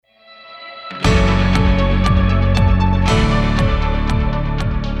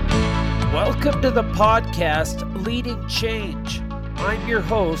Welcome to the podcast, Leading Change. I'm your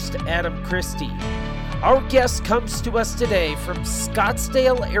host, Adam Christie. Our guest comes to us today from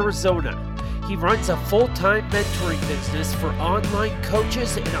Scottsdale, Arizona. He runs a full-time mentoring business for online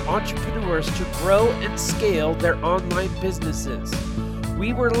coaches and entrepreneurs to grow and scale their online businesses.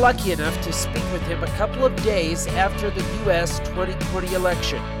 We were lucky enough to speak with him a couple of days after the U.S. 2020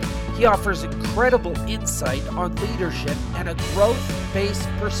 election. He offers incredible insight on leadership and a growth-based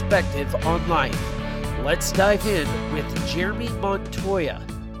perspective on life. Let's dive in with Jeremy Montoya.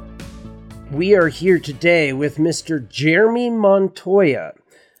 We are here today with Mr. Jeremy Montoya.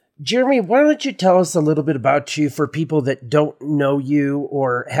 Jeremy, why don't you tell us a little bit about you for people that don't know you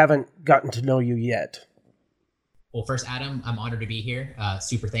or haven't gotten to know you yet? Well, first, Adam, I'm honored to be here.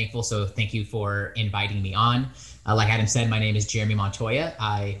 Super thankful. So thank you for inviting me on. Like Adam said, my name is Jeremy Montoya.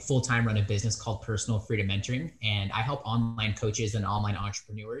 I full-time run a business called Personal Freedom Mentoring, and I help online coaches and online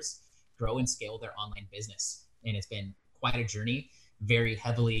entrepreneurs grow and scale their online business. And it's been quite a journey, very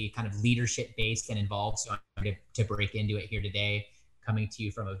heavily kind of leadership based and involved. So I'm going to break into it here today, coming to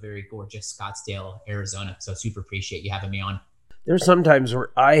you from a very gorgeous Scottsdale, Arizona. So super appreciate you having me on. There's some times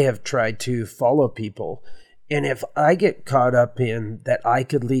where I have tried to follow people, and if I get caught up in that I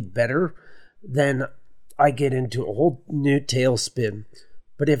could lead better, then I get into a whole new tailspin.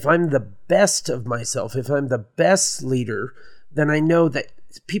 But if I'm the best of myself, if I'm the best leader, then I know that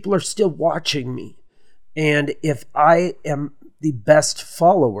people are still watching me. And if I am the best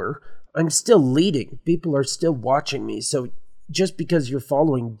follower, I'm still leading. People are still watching me. So just because you're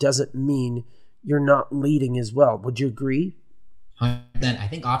following doesn't mean you're not leading as well. Would you agree? Then I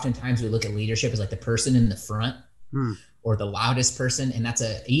think oftentimes we look at leadership as like the person in the front or the loudest person, and it's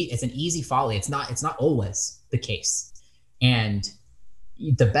an easy folly. It's not always the case. And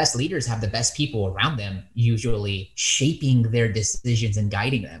the best leaders have the best people around them, usually shaping their decisions and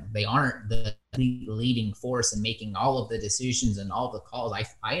guiding them. They aren't the leading force and making all of the decisions and all the calls.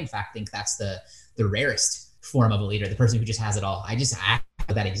 I in fact think that's the rarest form of a leader, the person who just has it all. I just act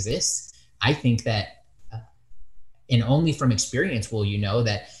that exists. I think that and only from experience will you know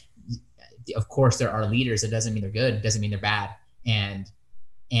that, of course, there are leaders. It doesn't mean they're good. It doesn't mean they're bad.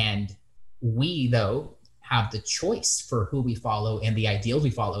 And we, though, have the choice for who we follow and the ideals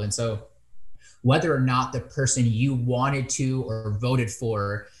we follow. And so whether or not the person you wanted to or voted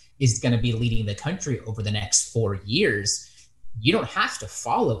for is going to be leading the country over the next 4 years, you don't have to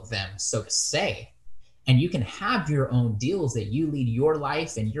follow them, so to say. And you can have your own deals that you lead your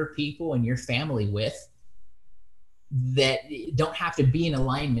life and your people and your family with, that don't have to be in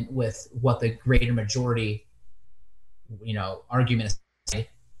alignment with what the greater majority, argument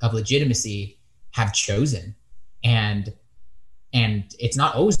of legitimacy have chosen. And it's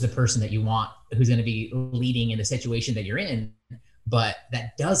not always the person that you want who's going to be leading in the situation that you're in, but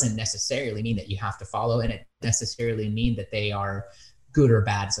that doesn't necessarily mean that you have to follow, and it necessarily mean that they are good or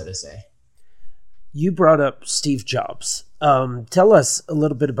bad, so to say. You brought up Steve Jobs. Tell us a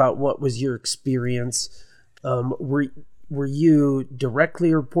little bit about what was your experience. Were you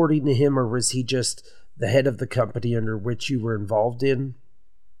directly reporting to him, or was he just the head of the company under which you were involved in?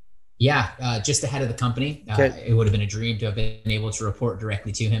 Yeah, just the head of the company. Okay. It would have been a dream to have been able to report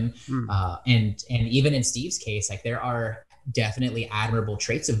directly to him. And even in Steve's case, like there are definitely admirable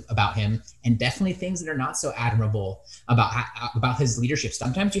traits about him, and definitely things that are not so admirable about his leadership.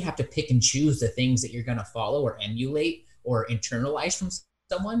 Sometimes you have to pick and choose the things that you're going to follow or emulate or internalize from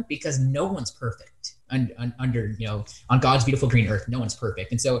someone, because no one's perfect under on God's beautiful green earth. No one's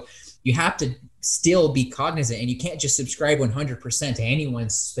perfect. And so you have to still be cognizant, and you can't just subscribe 100% to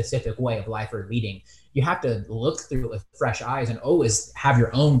anyone's specific way of life or leading. You have to look through it with fresh eyes and always have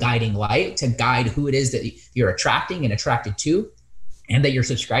your own guiding light to guide who it is that you're attracting and attracted to and that you're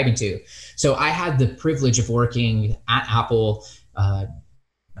subscribing to. So I had the privilege of working at Apple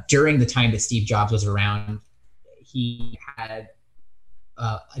during the time that Steve Jobs was around. He had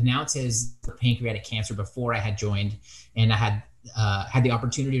announced his pancreatic cancer before I had joined, and I had the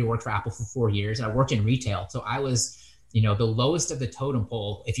opportunity to work for Apple for 4 years. I worked in retail, so I was, the lowest of the totem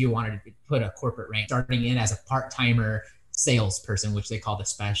pole if you wanted to put a corporate rank, starting in as a part-timer salesperson, which they called a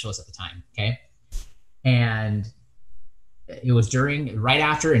specialist at the time. Okay, and it was right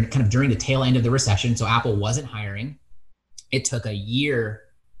after and kind of during the tail end of the recession, so Apple wasn't hiring. It took a year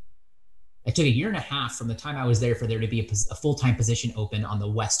and a half from the time I was there for there to be a full-time position open on the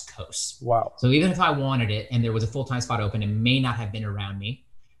West Coast. Wow. So even if I wanted it and there was a full-time spot open, it may not have been around me.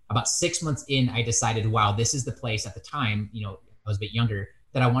 About 6 months in, I decided, wow, this is the place at the time, I was a bit younger,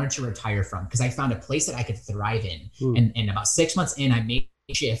 that I wanted to retire from, because I found a place that I could thrive in. And about 6 months in, I made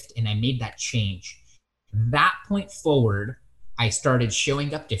a shift and I made that change. That point forward, I started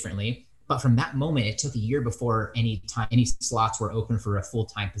showing up differently. But from that moment, it took a year before any slots were open for a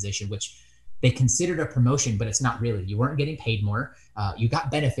full-time position, which they considered a promotion, but it's not really. You weren't getting paid more. You got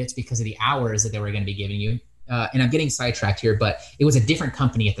benefits because of the hours that they were going to be giving you. And I'm getting sidetracked here, but it was a different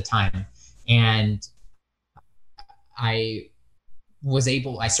company at the time. And I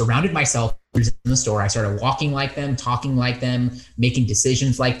surrounded myself in the store. I started walking like them, talking like them, making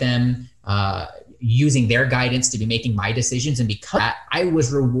decisions like them, using their guidance to be making my decisions. And because of that, I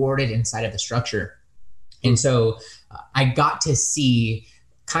was rewarded inside of the structure. And so I got to see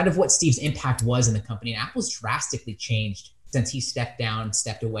kind of what Steve's impact was in the company. And Apple's drastically changed since he stepped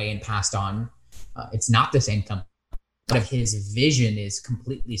away and passed on. It's not the same company, but his vision is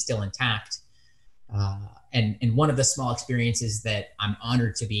completely still intact. And one of the small experiences that I'm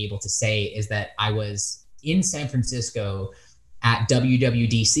honored to be able to say is that I was in San Francisco at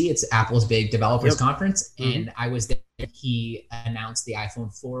WWDC. It's Apple's big developers conference. And I was there. He announced the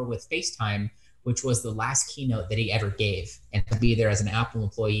iPhone 4 with FaceTime, which was the last keynote that he ever gave. And to be there as an Apple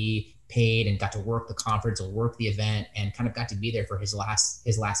employee, paid, and got to work the conference or work the event, and kind of got to be there for his last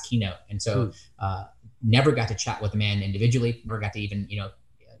keynote. And so never got to chat with the man individually, never got to even,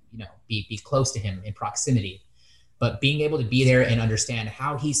 be close to him in proximity. But being able to be there and understand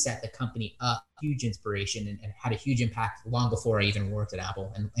how he set the company up, huge inspiration, and had a huge impact long before I even worked at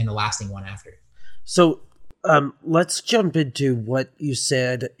Apple, and a lasting one after. So let's jump into what you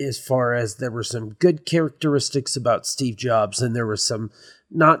said as far as there were some good characteristics about Steve Jobs and there were some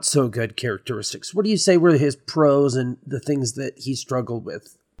not so good characteristics. What do you say were his pros and the things that he struggled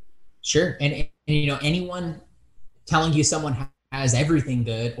with? Sure. And anyone telling you someone has everything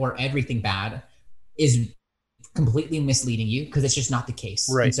good or everything bad is completely misleading you, because it's just not the case.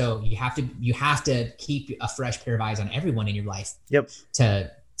 Right. And so you have to keep a fresh pair of eyes on everyone in your life. Yep.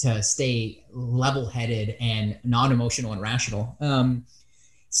 To stay level-headed and non-emotional and rational.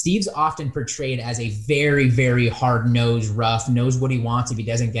 Steve's often portrayed as a very, very hard-nosed, rough, knows what he wants. If he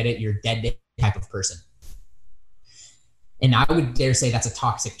doesn't get it, you're dead type of person. And I would dare say that's a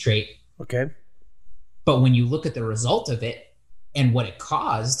toxic trait. Okay. But when you look at the result of it and what it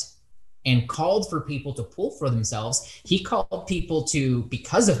caused, and called for people to pull for themselves, he called people to,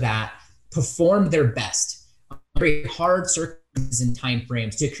 because of that, perform their best, very hard circumstances and time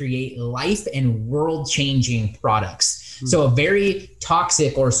frames to create life and world-changing products. So a very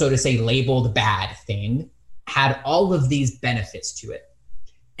toxic, or so to say, labeled bad thing had all of these benefits to it.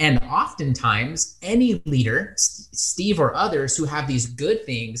 And oftentimes, any leader, Steve or others, who have these good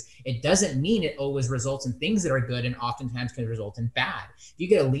things, it doesn't mean it always results in things that are good, and oftentimes can result in bad. If you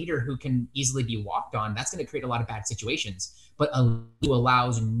get a leader who can easily be walked on, that's going to create a lot of bad situations. But a leader who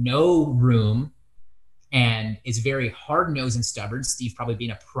allows no room and is very hard-nosed and stubborn, Steve probably being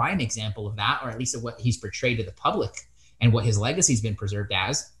a prime example of that, or at least of what he's portrayed to the public and what his legacy's been preserved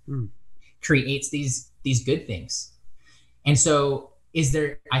as, creates these good things. And so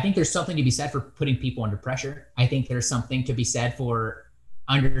I think there's something to be said for putting people under pressure. I think there's something to be said for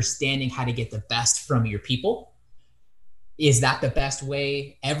understanding how to get the best from your people. Is that the best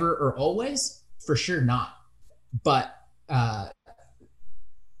way ever or always? For sure not. But it's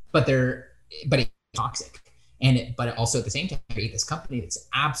toxic. But also at the same time, this company that's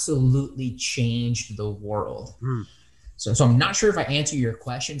absolutely changed the world. So I'm not sure if I answer your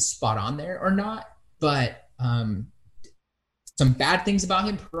question spot on there or not, but some bad things about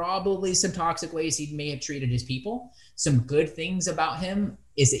him, probably some toxic ways he may have treated his people. Some good things about him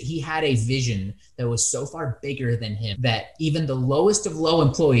is that he had a vision that was so far bigger than him that even the lowest of low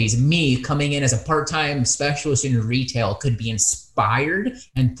employees, me coming in as a part-time specialist in retail, could be inspired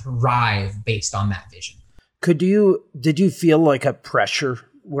and thrive based on that vision. Did you feel like a pressure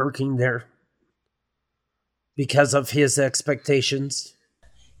working there because of his expectations?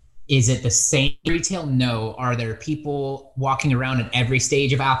 Is it the same retail? No. Are there people walking around at every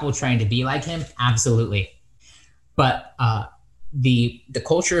stage of Apple trying to be like him? Absolutely. But the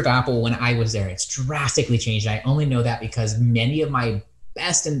culture of Apple when I was there, it's drastically changed. I only know that because many of my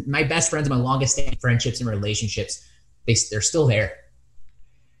best friends, my longest standing friendships and relationships, they're still there.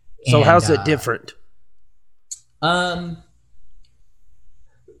 So how's it different?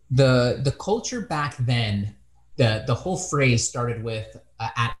 The culture back then, the whole phrase started with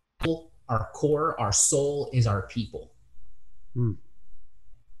at Apple, our core, our soul is our people.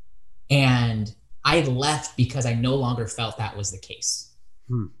 And I left because I no longer felt that was the case.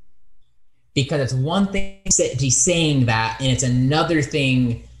 Because it's one thing to be saying that, and it's another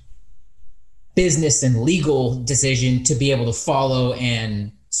thing, business and legal decision, to be able to follow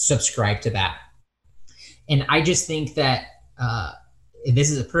and subscribe to that. And I just think that this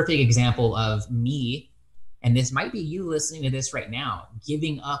is a perfect example of me And this might be you listening to this right now,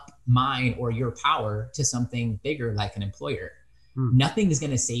 giving up mine or your power to something bigger like an employer. Nothing is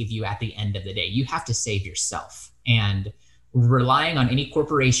going to save you at the end of the day. You have to save yourself. And relying on any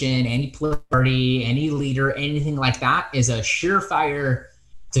corporation, any party, any leader, anything like that is a surefire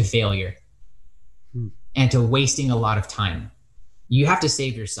to failure and to wasting a lot of time. You have to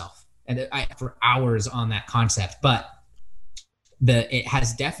save yourself. And for hours on that concept, but it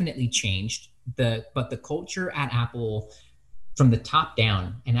has definitely changed. But the culture at Apple from the top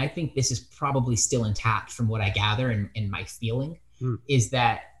down, and I think this is probably still intact from what I gather and my feeling, is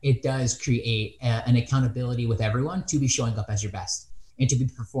that it does create an accountability with everyone to be showing up as your best and to be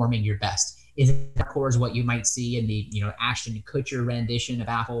performing your best. Is of course what you might see in the Ashton Kutcher rendition of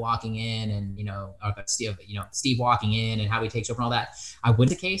Apple walking in and Steve walking in and how he takes over and all that. I wouldn't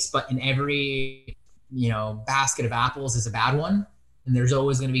the case, but in every basket of apples is a bad one. And there's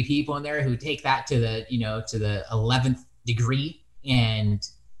always going to be people in there who take that to the 11th degree and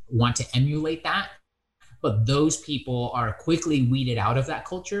want to emulate that. But those people are quickly weeded out of that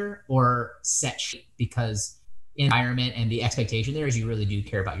culture or set shape because environment and the expectation there is you really do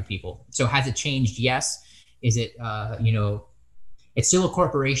care about your people. So has it changed? Yes. Is it, it's still a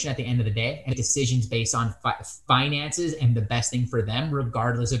corporation at the end of the day and decisions based on finances and the best thing for them,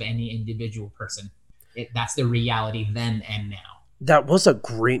 regardless of any individual person. That's the reality then and now. That was a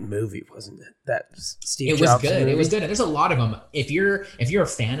great movie, wasn't it? That Steve Jobs good. movie. It was good. And there's a lot of them. If you're a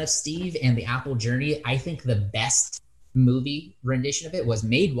fan of Steve and the Apple journey, I think the best movie rendition of it was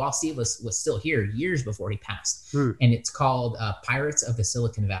made while Steve was still here years before he passed. And it's called Pirates of the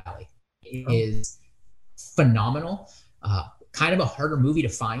Silicon Valley. It is phenomenal. Kind of a harder movie to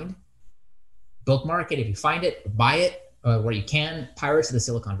find. Bookmark it. If you find it, buy it where you can. Pirates of the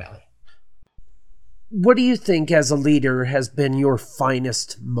Silicon Valley. What do you think as a leader has been your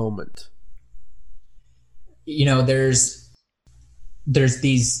finest moment? There's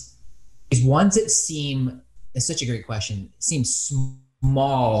these ones that seem, it's such a great question, seem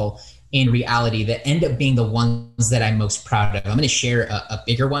small in reality that end up being the ones that I'm most proud of. I'm going to share a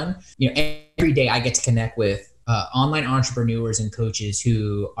bigger one. Every day I get to connect with online entrepreneurs and coaches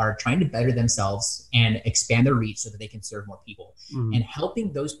who are trying to better themselves and expand their reach so that they can serve more people. And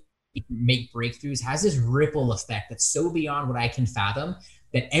helping those make breakthroughs has this ripple effect that's so beyond what I can fathom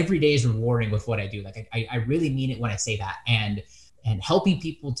that every day is rewarding with what I do. Like I really mean it when I say that. And helping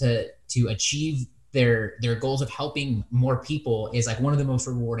people to achieve their goals of helping more people is like one of the most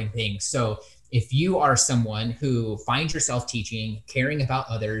rewarding things. So if you are someone who finds yourself teaching, caring about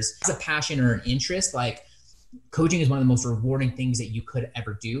others, has a passion or an interest, like coaching is one of the most rewarding things that you could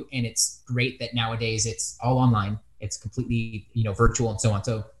ever do. And it's great that nowadays it's all online. It's completely, virtual and so on.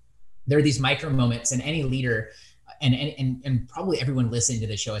 So there are these micro moments, and any leader and probably everyone listening to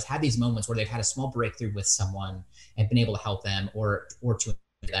the show has had these moments where they've had a small breakthrough with someone and been able to help them or to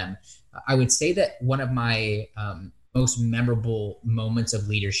them. I would say that one of my most memorable moments of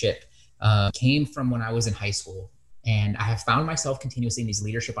leadership came from when I was in high school. And I have found myself continuously in these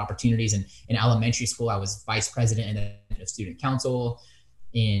leadership opportunities. And in elementary school, I was vice president and a student council.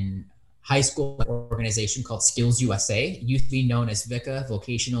 In high school, an organization called Skills USA, used to be known as VICA,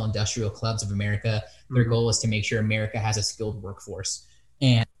 Vocational Industrial Clubs of America. Their goal is to make sure America has a skilled workforce.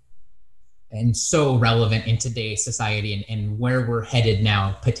 And so relevant in today's society and where we're headed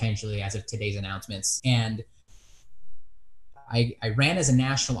now, potentially, as of today's announcements. And I ran as a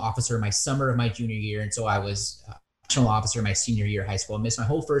national officer my summer of my junior year. And so I was a national officer my senior year of high school. I missed my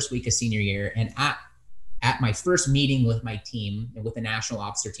whole first week of senior year. And at my first meeting with my team and with the national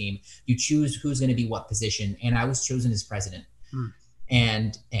officer team, you choose who's going to be what position. And I was chosen as president.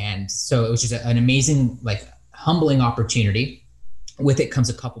 And so it was just an amazing, humbling opportunity. With it comes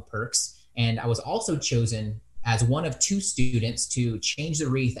a couple perks. And I was also chosen as one of two students to change the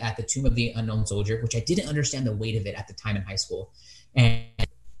wreath at the Tomb of the Unknown Soldier, which I didn't understand the weight of it at the time in high school, and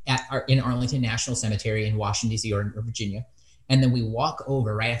in Arlington National Cemetery in Washington, D.C. or Virginia. And then we walk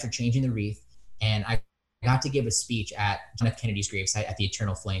over right after changing the wreath, and I got to give a speech at John F. Kennedy's gravesite at the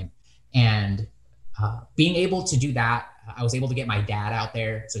Eternal Flame. And being able to do that, I was able to get my dad out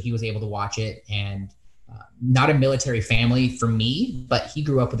there, so he was able to watch it. And not a military family for me, but he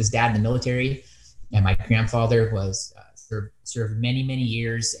grew up with his dad in the military. And my grandfather was served many, many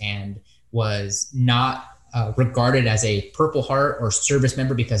years and was not regarded as a Purple Heart or service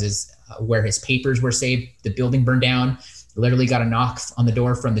member because where his papers were saved, the building burned down. Literally got a knock on the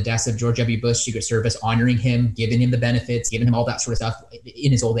door from the desk of George W. Bush, Secret Service, honoring him, giving him the benefits, giving him all that sort of stuff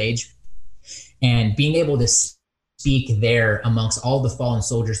in his old age. And being able to speak there amongst all the fallen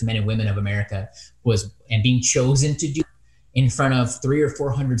soldiers, men and women of America, and being chosen to do in front of 300 or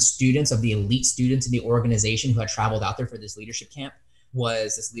 400 students of the elite students in the organization who had traveled out there for this leadership camp,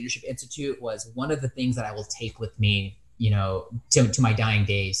 this Leadership Institute was one of the things that I will take with me, to my dying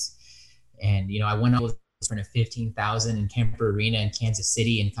days. And, I went out in front of 15,000 in Kemper Arena in Kansas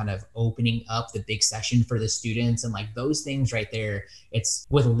City and kind of opening up the big session for the students. And like those things right there, it's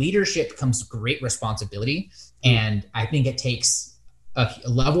with leadership comes great responsibility. And I think it takes a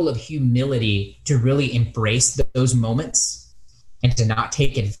level of humility to really embrace those moments and to not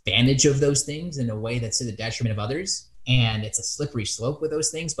take advantage of those things in a way that's to the detriment of others. And it's a slippery slope with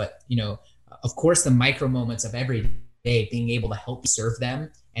those things. But, of course, the micro moments of every day, being able to help serve them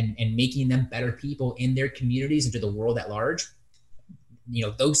and making them better people in their communities and to the world at large,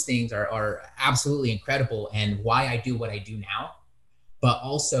 those things are absolutely incredible and why I do what I do now. But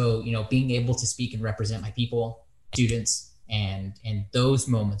also, being able to speak and represent my people, students, and those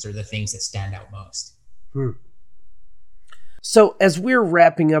moments are the things that stand out most. So as we're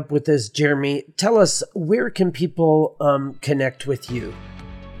wrapping up with this, Jeremy, tell us, where can people connect with you?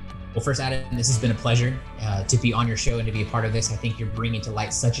 Well, first, Adam, this has been a pleasure to be on your show and to be a part of this. I think you're bringing to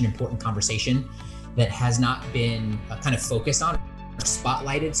light such an important conversation that has not been kind of focused on or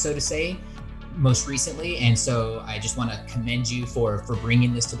spotlighted, so to say, most recently. And so I just want to commend you for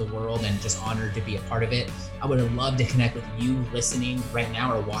bringing this to the world and just honored to be a part of it. I would have loved to connect with you listening right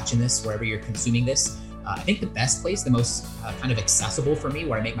now or watching this, wherever you're consuming this. I think the best place, the most kind of accessible for me,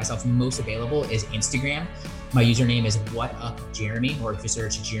 where I make myself most available, is Instagram. My username is WhatUpJeremy, or if you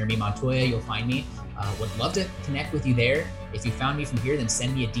search Jeremy Montoya, you'll find me. Would love to connect with you there. If you found me from here, then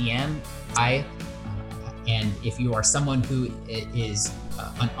send me a DM. And if you are someone who is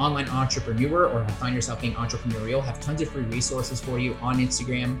an online entrepreneur or find yourself being entrepreneurial, have tons of free resources for you on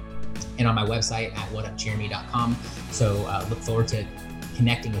Instagram and on my website at whatupjeremy.com. So look forward to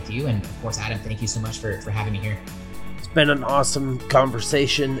connecting with you. And of course, Adam, thank you so much for having me here. It's been an awesome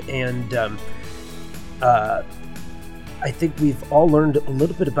conversation, and I think we've all learned a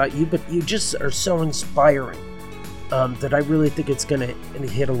little bit about you, but you just are so inspiring that I really think it's going to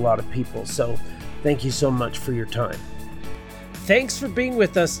hit a lot of people. So thank you so much for your time. Thanks for being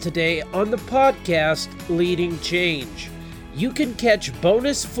with us today on the podcast Leading Change. You can catch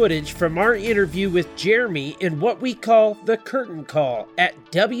bonus footage from our interview with Jeremy in what we call the Curtain Call at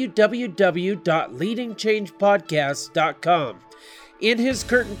www.leadingchangepodcast.com. In his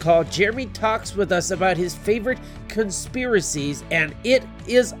Curtain Call, Jeremy talks with us about his favorite conspiracies, and it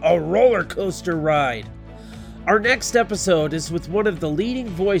is a roller coaster ride. Our next episode is with one of the leading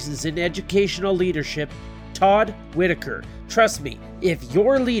voices in educational leadership, Todd Whitaker. Trust me, if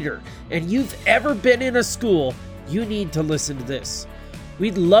you're a leader and you've ever been in a school, you need to listen to this.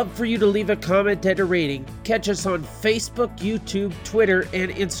 We'd love for you to leave a comment and a rating. Catch us on Facebook, YouTube, Twitter,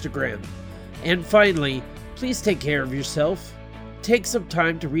 and Instagram. And finally, please take care of yourself. Take some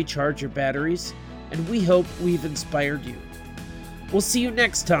time to recharge your batteries, and we hope we've inspired you. We'll see you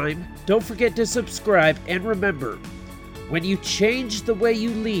next time. Don't forget to subscribe, and remember, when you change the way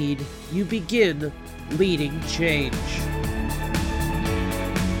you lead, you begin leading change.